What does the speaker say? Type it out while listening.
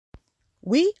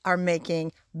We are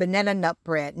making banana nut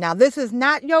bread. Now, this is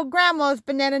not your grandma's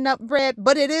banana nut bread,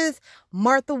 but it is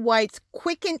Martha White's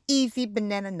quick and easy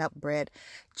banana nut bread.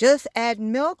 Just add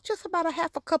milk, just about a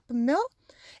half a cup of milk,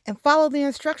 and follow the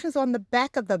instructions on the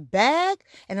back of the bag,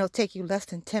 and it'll take you less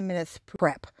than 10 minutes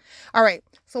prep. All right,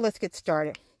 so let's get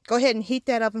started. Go ahead and heat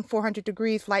that oven 400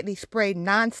 degrees, lightly spray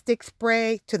nonstick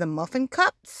spray to the muffin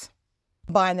cups.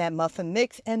 Combine that muffin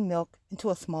mix and milk into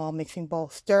a small mixing bowl.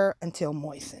 Stir until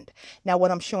moistened. Now,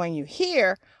 what I'm showing you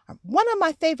here are one of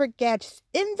my favorite gadgets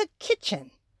in the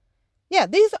kitchen. Yeah,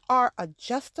 these are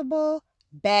adjustable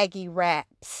baggy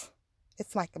wraps.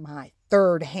 It's like my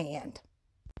third hand.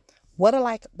 What I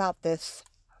like about this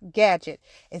gadget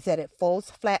is that it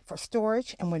folds flat for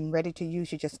storage, and when ready to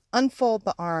use, you just unfold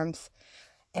the arms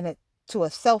and it to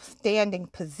a self-standing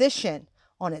position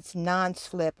on its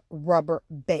non-slip rubber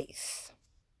base.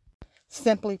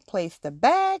 Simply place the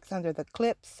bags under the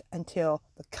clips until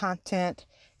the content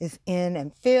is in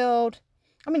and filled.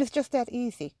 I mean, it's just that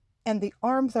easy. And the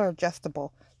arms are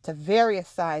adjustable to various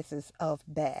sizes of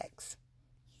bags.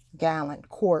 Gallon,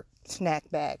 quart, snack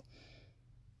bag.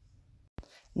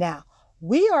 Now,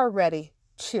 we are ready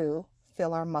to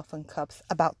fill our muffin cups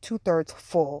about 2/3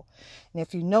 full. And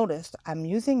if you noticed, I'm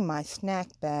using my snack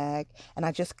bag and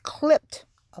I just clipped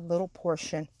a little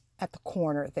portion at the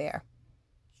corner there.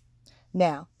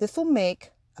 Now, this will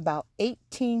make about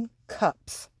 18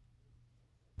 cups.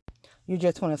 You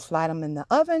just want to slide them in the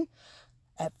oven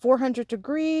at 400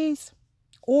 degrees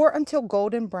or until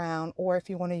golden brown, or if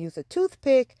you want to use a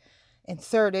toothpick,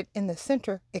 insert it in the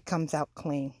center, it comes out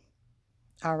clean.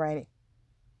 Alrighty.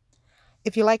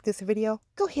 If you like this video,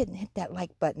 go ahead and hit that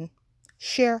like button,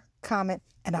 share, comment,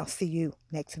 and I'll see you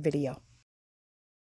next video.